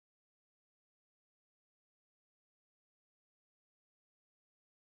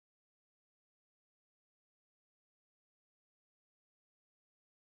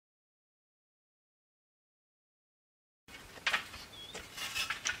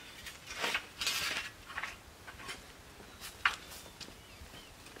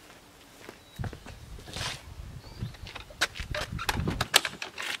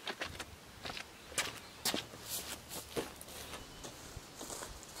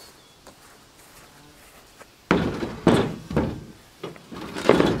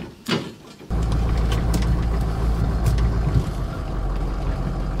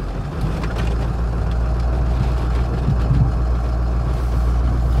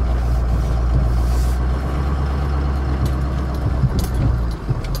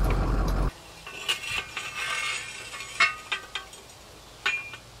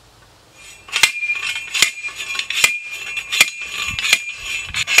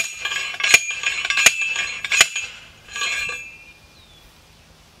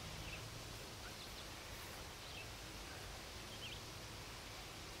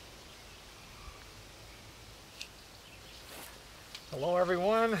Hello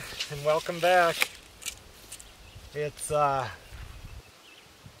everyone, and welcome back. It's I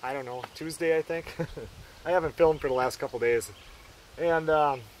don't know, Tuesday I think. I haven't filmed for the last couple days, and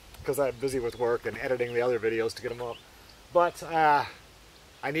because I'm busy with work and editing the other videos to get them up. But I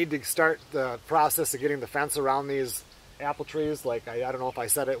need to start the process of getting the fence around these apple trees. Like I don't know if I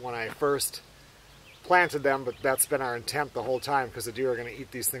said it when I first planted them, but that's been our intent the whole time because the deer are going to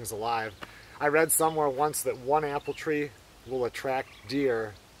eat these things alive. I read somewhere once that one apple tree will attract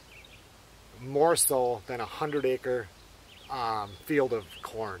deer more so than a 100-acre field of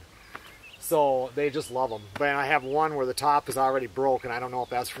corn. So they just love them. But I have one where the top is already broken. I don't know if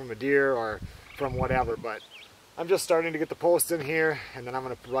that's from a deer or from whatever, but I'm just starting to get the posts in here, and then I'm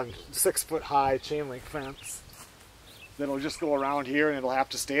going to run 6-foot high chain link fence that'll just go around here, and it'll have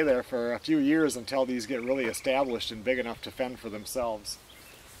to stay there for a few years until these get really established and big enough to fend for themselves.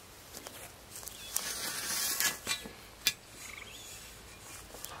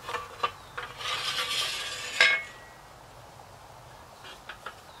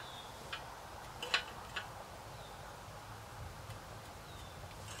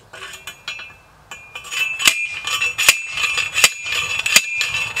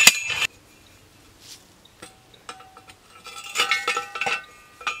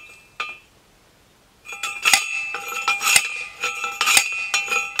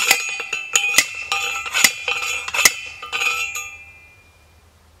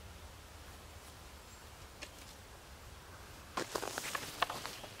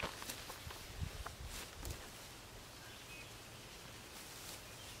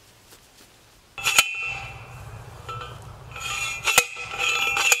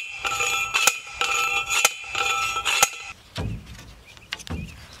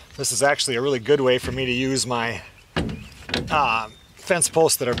 This is actually a really good way for me to use my fence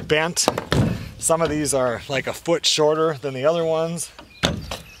posts that are bent. Some of these are like a foot shorter than the other ones.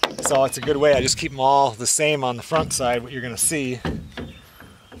 So it's a good way. I just keep them all the same on the front side, what you're going to see.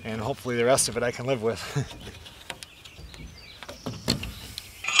 And hopefully the rest of it I can live with.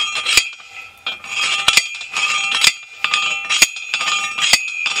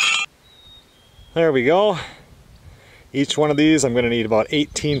 There we go. Each one of these I'm going to need about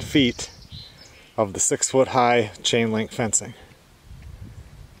 18 feet of the 6-foot high chain link fencing.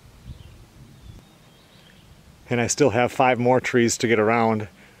 And I still have 5 more trees to get around.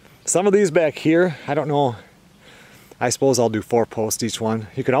 Some of these back here, I don't know, I suppose I'll do 4 posts each one.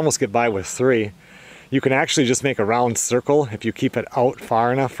 You could almost get by with 3. You can actually just make a round circle if you keep it out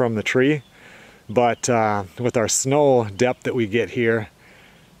far enough from the tree. But with our snow depth that we get here,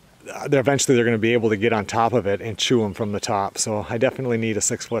 eventually they're going to be able to get on top of it and chew them from the top. So I definitely need a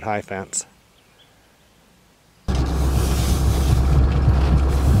 6-foot high fence.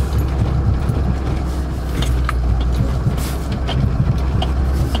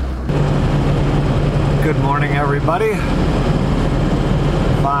 Good morning everybody.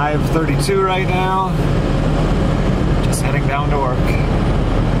 5:32 right now. Just heading down to work.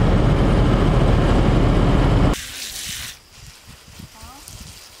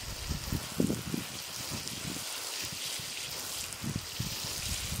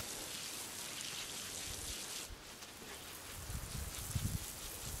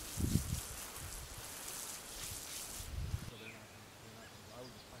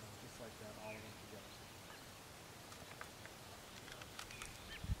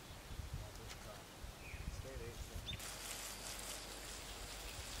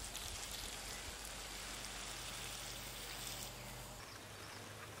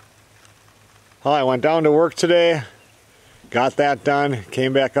 Well, I went down to work today, got that done,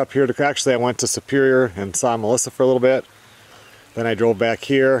 came back up here to, actually I went to Superior and saw Melissa for a little bit. Then I drove back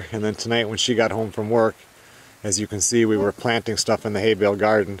here, and then tonight when she got home from work, as you can see, we were planting stuff in the hay bale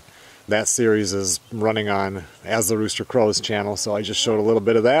garden. That series is running on As the Rooster Crows channel, so I just showed a little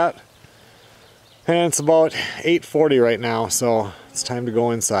bit of that. And it's about 8:40 right now, so it's time to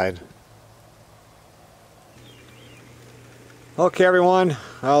go inside. Okay everyone,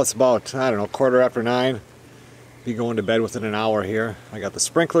 well it's about, I don't know, 9:15. Be going to bed within an hour here. I got the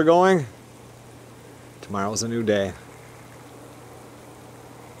sprinkler going. Tomorrow's a new day.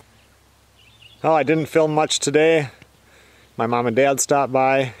 Oh, I didn't film much today. My mom and dad stopped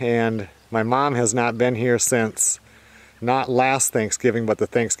by, and my mom has not been here since, not last Thanksgiving, but the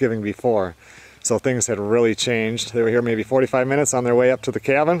Thanksgiving before. So things had really changed. They were here maybe 45 minutes on their way up to the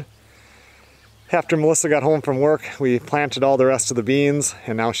cabin. After Melissa got home from work, we planted all the rest of the beans,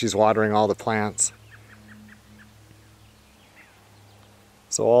 and now she's watering all the plants.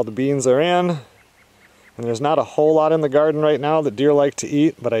 So all the beans are in, and there's not a whole lot in the garden right now that deer like to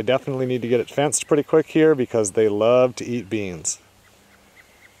eat, but I definitely need to get it fenced pretty quick here because they love to eat beans.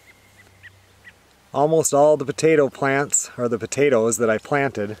 Almost all the potato plants, or the potatoes that I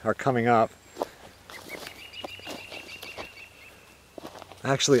planted, are coming up.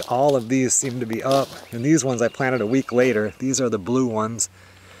 Actually, all of these seem to be up, and these ones I planted a week later. These are the blue ones.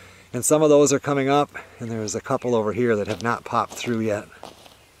 And some of those are coming up, and there's a couple over here that have not popped through yet.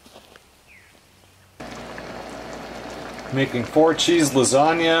 Making 4 cheese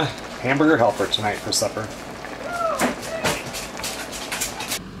lasagna hamburger helper tonight for supper.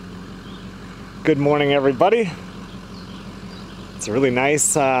 Good morning, everybody. It's a really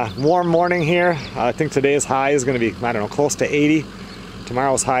nice warm morning here. I think today's high is going to be, I don't know, close to 80.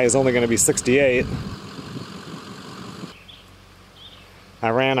 Tomorrow's high is only going to be 68. I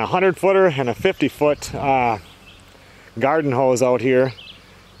ran a 100-footer and a 50-foot garden hose out here,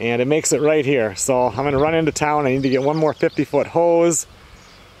 and it makes it right here. So I'm going to run into town. I need to get one more 50-foot hose.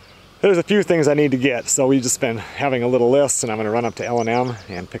 There's a few things I need to get, so we've just been having a little list, and I'm going to run up to L&M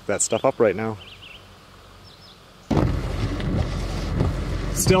and pick that stuff up right now.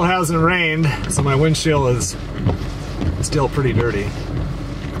 Still hasn't rained, so my windshield is still pretty dirty.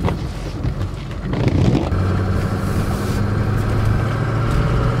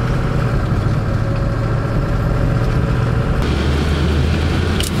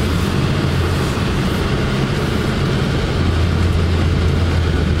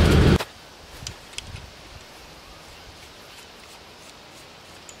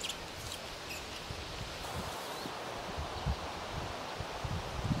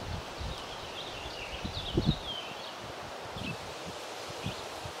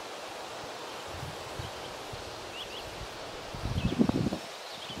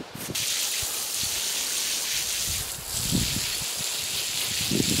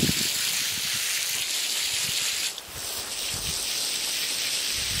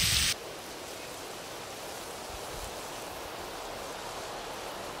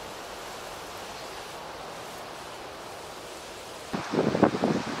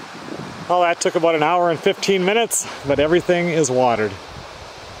 Well, that took about an hour and 15 minutes, but everything is watered.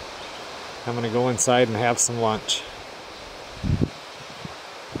 I'm going to go inside and have some lunch.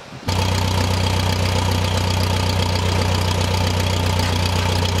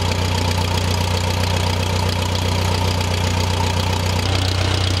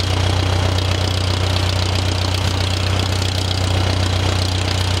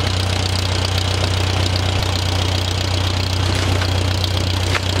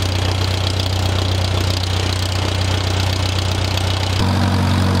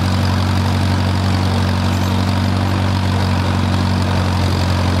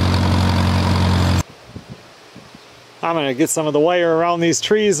 I'm going to get some of the wire around these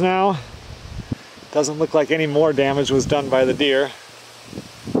trees now. Doesn't look like any more damage was done by the deer.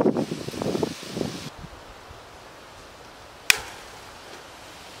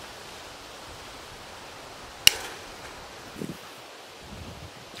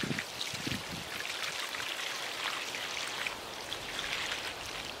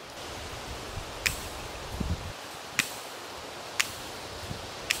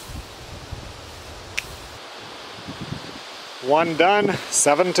 One done,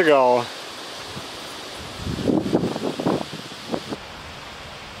 7 to go.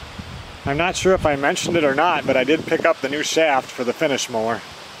 I'm not sure if I mentioned it or not, but I did pick up the new shaft for the finish mower.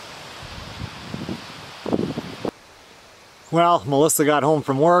 Well, Melissa got home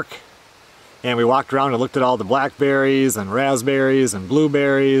from work, and we walked around and looked at all the blackberries and raspberries and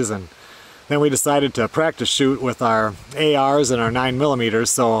blueberries, and then we decided to practice shoot with our ARs and our 9mm,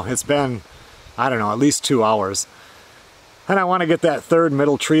 so it's been, I don't know, at least 2 hours. And I want to get that third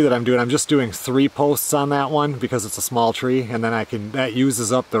middle tree that I'm doing. I'm just doing 3 posts on that one because it's a small tree, and then that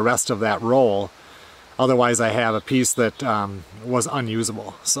uses up the rest of that roll. Otherwise I have a piece that was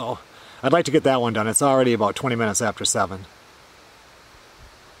unusable. So I'd like to get that one done. It's already about 20 minutes after 7.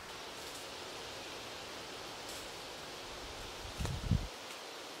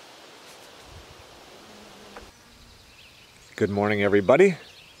 Good morning, everybody.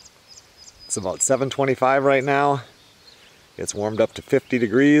 It's about 7:25 right now. It's warmed up to 50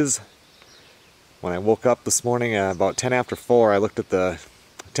 degrees. When I woke up this morning at about 10 after 4, I looked at the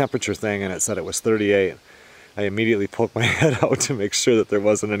temperature thing and it said it was 38. I immediately poked my head out to make sure that there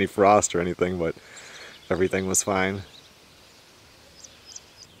wasn't any frost or anything, but everything was fine.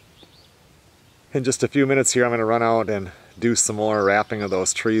 In just a few minutes here, I'm going to run out and do some more wrapping of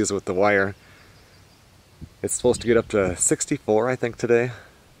those trees with the wire. It's supposed to get up to 64, I think, today.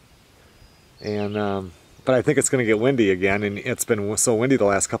 And but I think it's going to get windy again, and it's been so windy the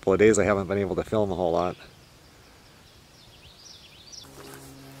last couple of days I haven't been able to film a whole lot.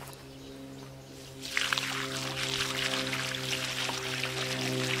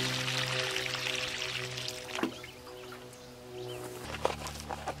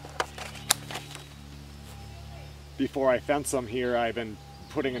 before I fence them here, I've been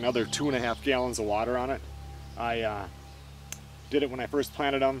putting another 2.5 gallons of water on it. I did it when I first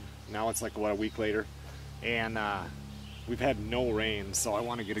planted them. Now it's like, what, a week later. And we've had no rain, so I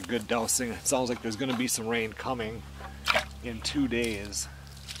want to get a good dousing. It sounds like there's going to be some rain coming in 2 days,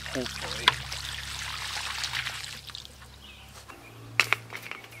 hopefully.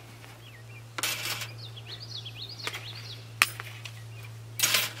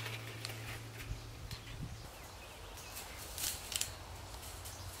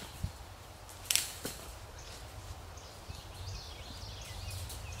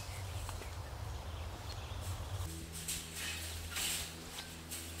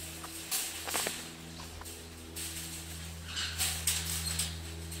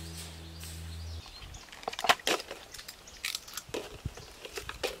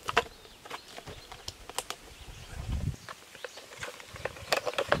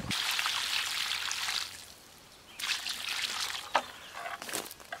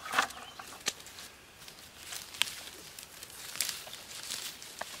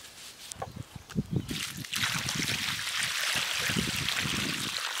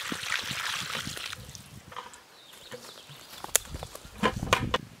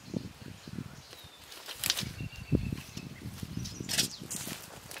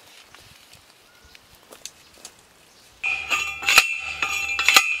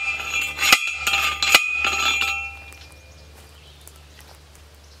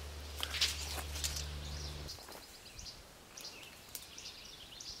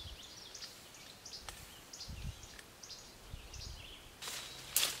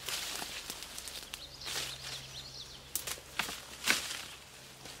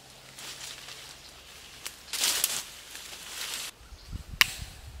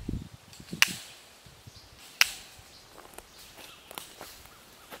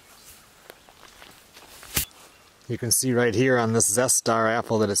 You can see right here on this Zest Star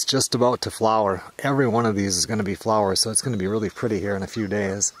apple that it's just about to flower. Every one of these is going to be flowers, so it's going to be really pretty here in a few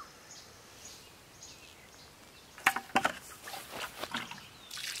days.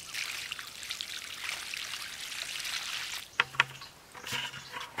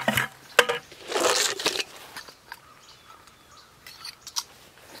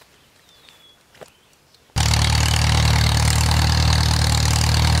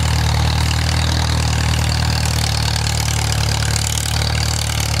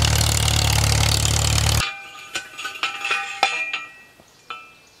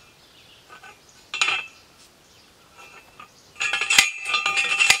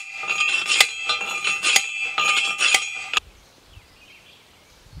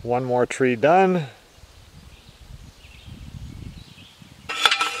 One more tree done.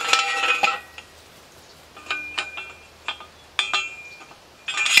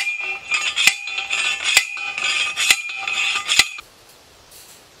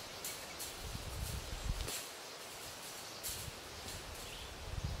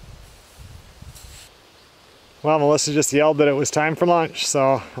 Well, Melissa just yelled that it was time for lunch,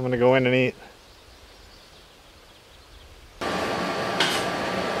 so I'm gonna go in and eat.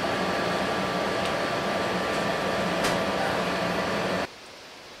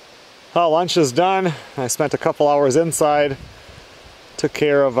 Well, lunch is done. I spent a couple hours inside. Took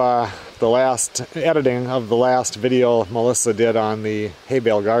care of the last editing of the last video Melissa did on the hay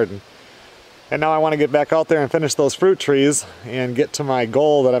bale garden. And now I want to get back out there and finish those fruit trees and get to my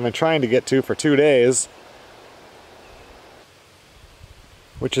goal that I've been trying to get to for 2 days,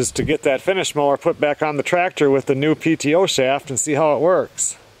 which is to get that finish mower put back on the tractor with the new PTO shaft and see how it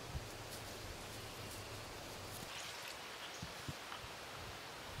works.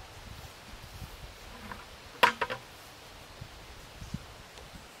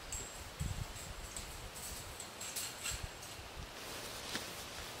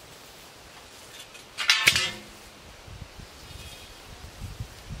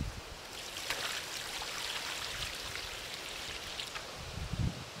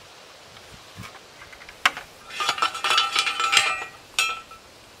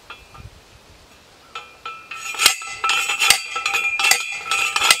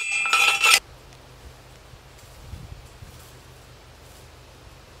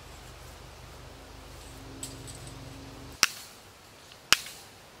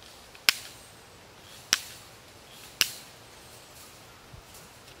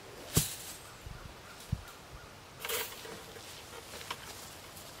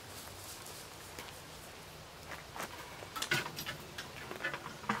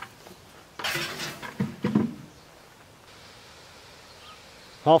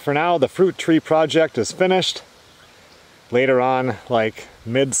 Well, for now, the fruit tree project is finished. later on, like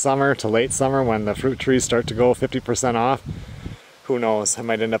mid-summer to late summer when the fruit trees start to go 50% off. Who knows, I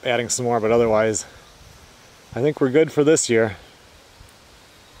might end up adding some more, but otherwise I think we're good for this year.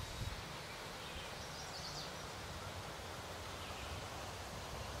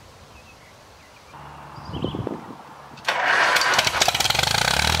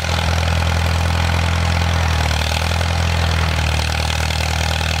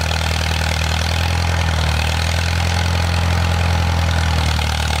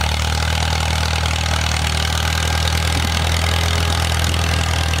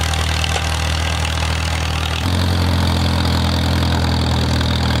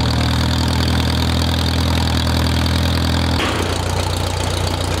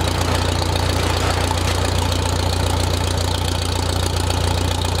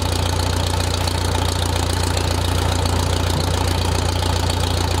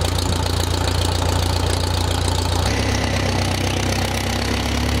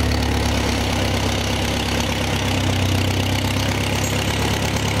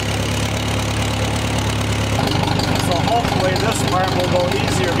 This part will go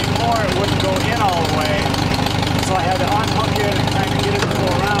easier. Before it wouldn't go in all the way, so I had to unhook it and kind of get it to go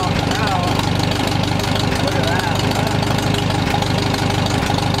around. Now, look at that.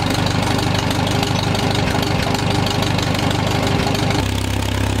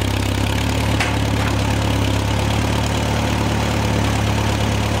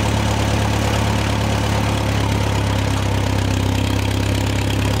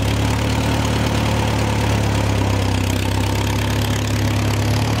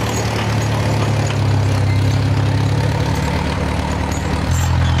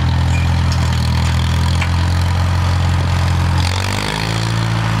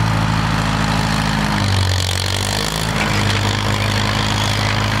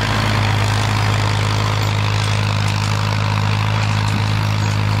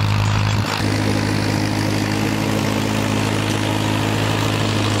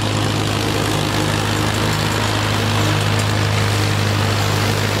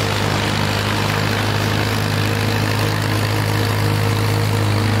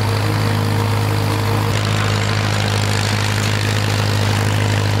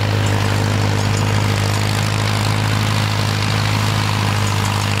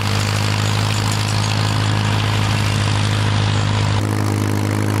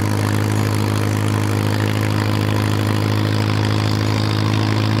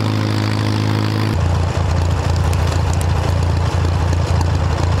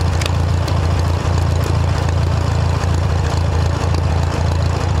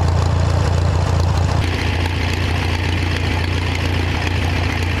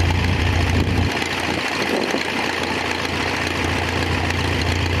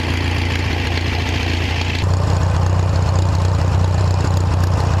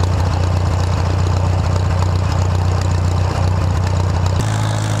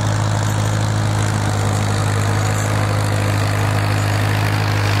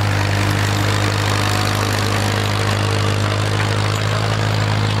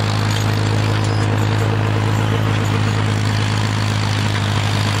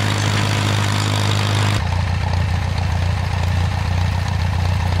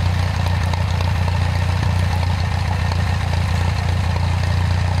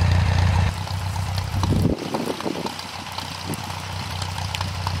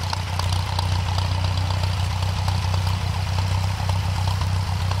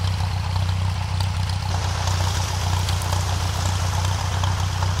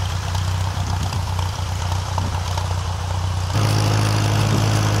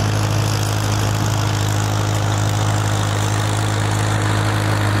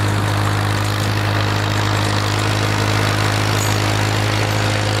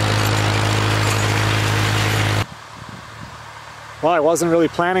 Well, I wasn't really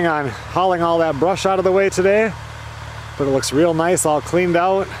planning on hauling all that brush out of the way today, but it looks real nice, all cleaned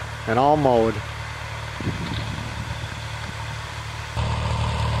out and all mowed.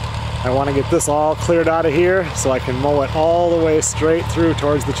 I want to get this all cleared out of here so I can mow it all the way straight through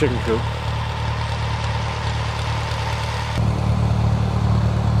towards the chicken coop.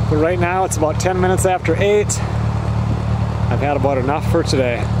 But right now it's about 10 minutes after 8. I've had about enough for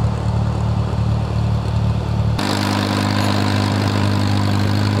today.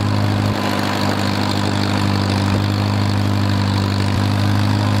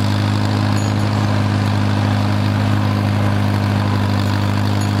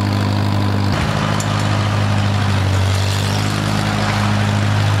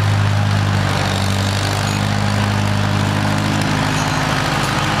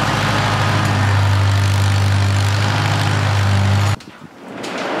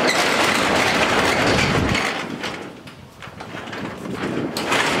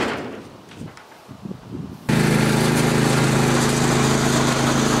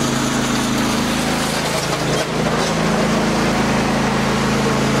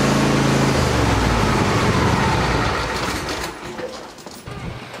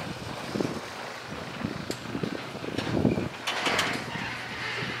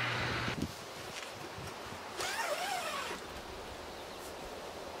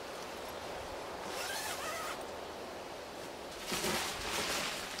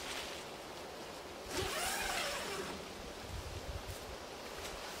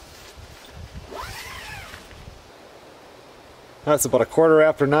 That's about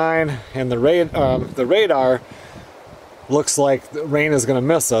 9:15, and the radar looks like the rain is going to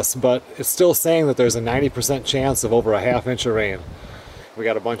miss us, but it's still saying that there's a 90% chance of over a ½ inch of rain. We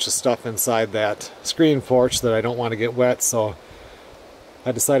got a bunch of stuff inside that screen porch that I don't want to get wet, so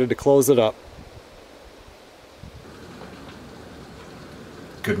I decided to close it up.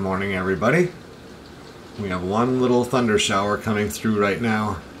 Good morning, everybody. We have one little thunder shower coming through right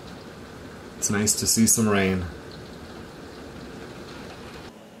now. It's nice to see some rain.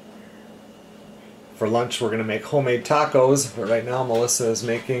 For lunch, we're going to make homemade tacos, but right now Melissa is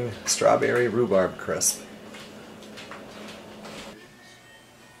making strawberry rhubarb crisp.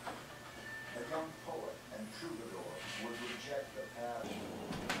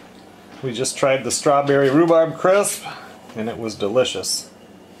 We just tried the strawberry rhubarb crisp, and it was delicious.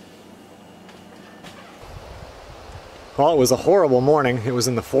 Well, it was a horrible morning. It was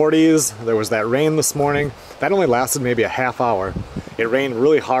in the 40s. There was that rain this morning. That only lasted maybe a ½ hour. It rained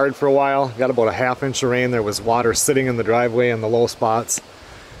really hard for a while. Got about a ½ inch of rain. There was water sitting in the driveway in the low spots.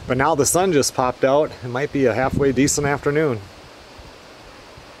 But now the sun just popped out. It might be a halfway decent afternoon.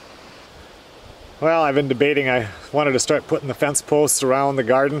 Well, I've been debating. I wanted to start putting the fence posts around the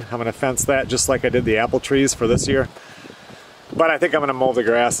garden. I'm going to fence that just like I did the apple trees for this year. But I think I'm going to mow the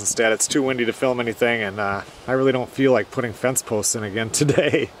grass instead. It's too windy to film anything, and I really don't feel like putting fence posts in again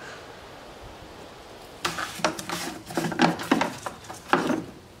today.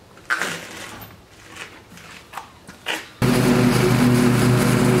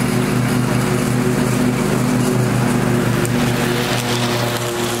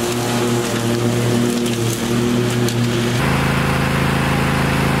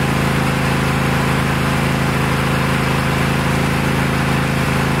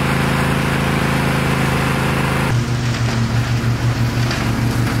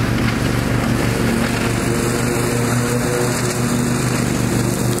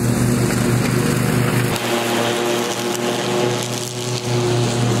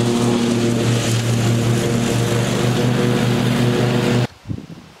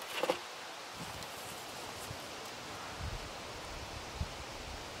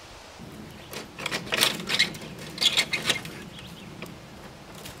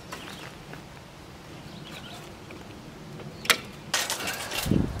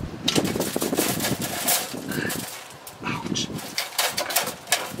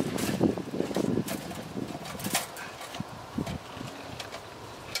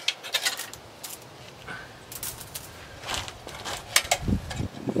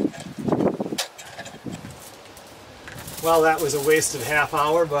 Well, that was a wasted ½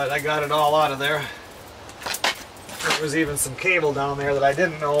 hour, but I got it all out of there. There was even some cable down there that I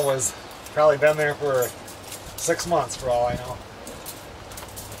didn't know was probably been there for 6 months for all I know.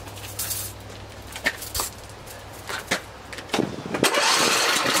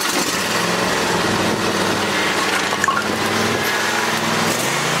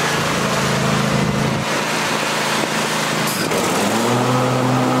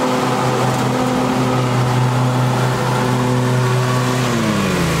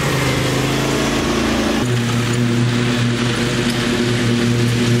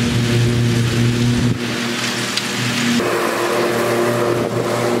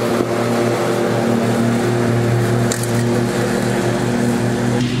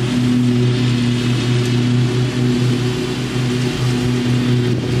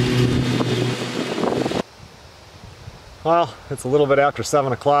 Well, it's a little bit after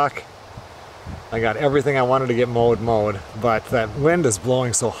 7 o'clock. I got everything I wanted to get mowed, but that wind is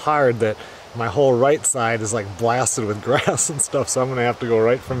blowing so hard that my whole right side is like blasted with grass and stuff, so I'm going to have to go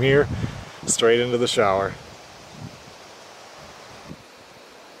right from here straight into the shower.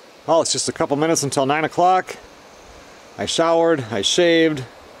 Well, it's just a couple minutes until 9 o'clock. I showered, I shaved,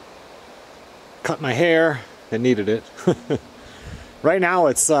 cut my hair. It needed it. Right now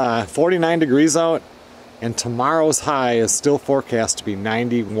it's 49 degrees out, and tomorrow's high is still forecast to be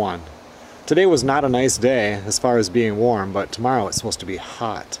 91. Today was not a nice day as far as being warm, but tomorrow it's supposed to be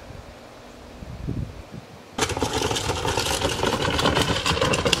hot.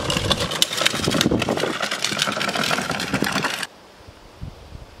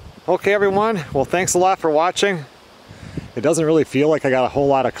 Okay everyone, well thanks a lot for watching. It doesn't really feel like I got a whole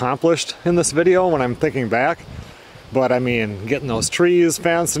lot accomplished in this video when I'm thinking back. But I mean, getting those trees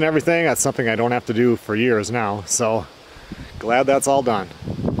fenced and everything, that's something I don't have to do for years now. So, glad that's all done.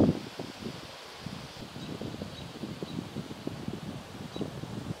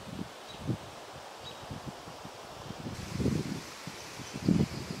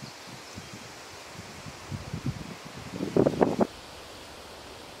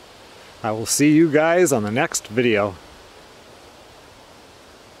 I will see you guys on the next video.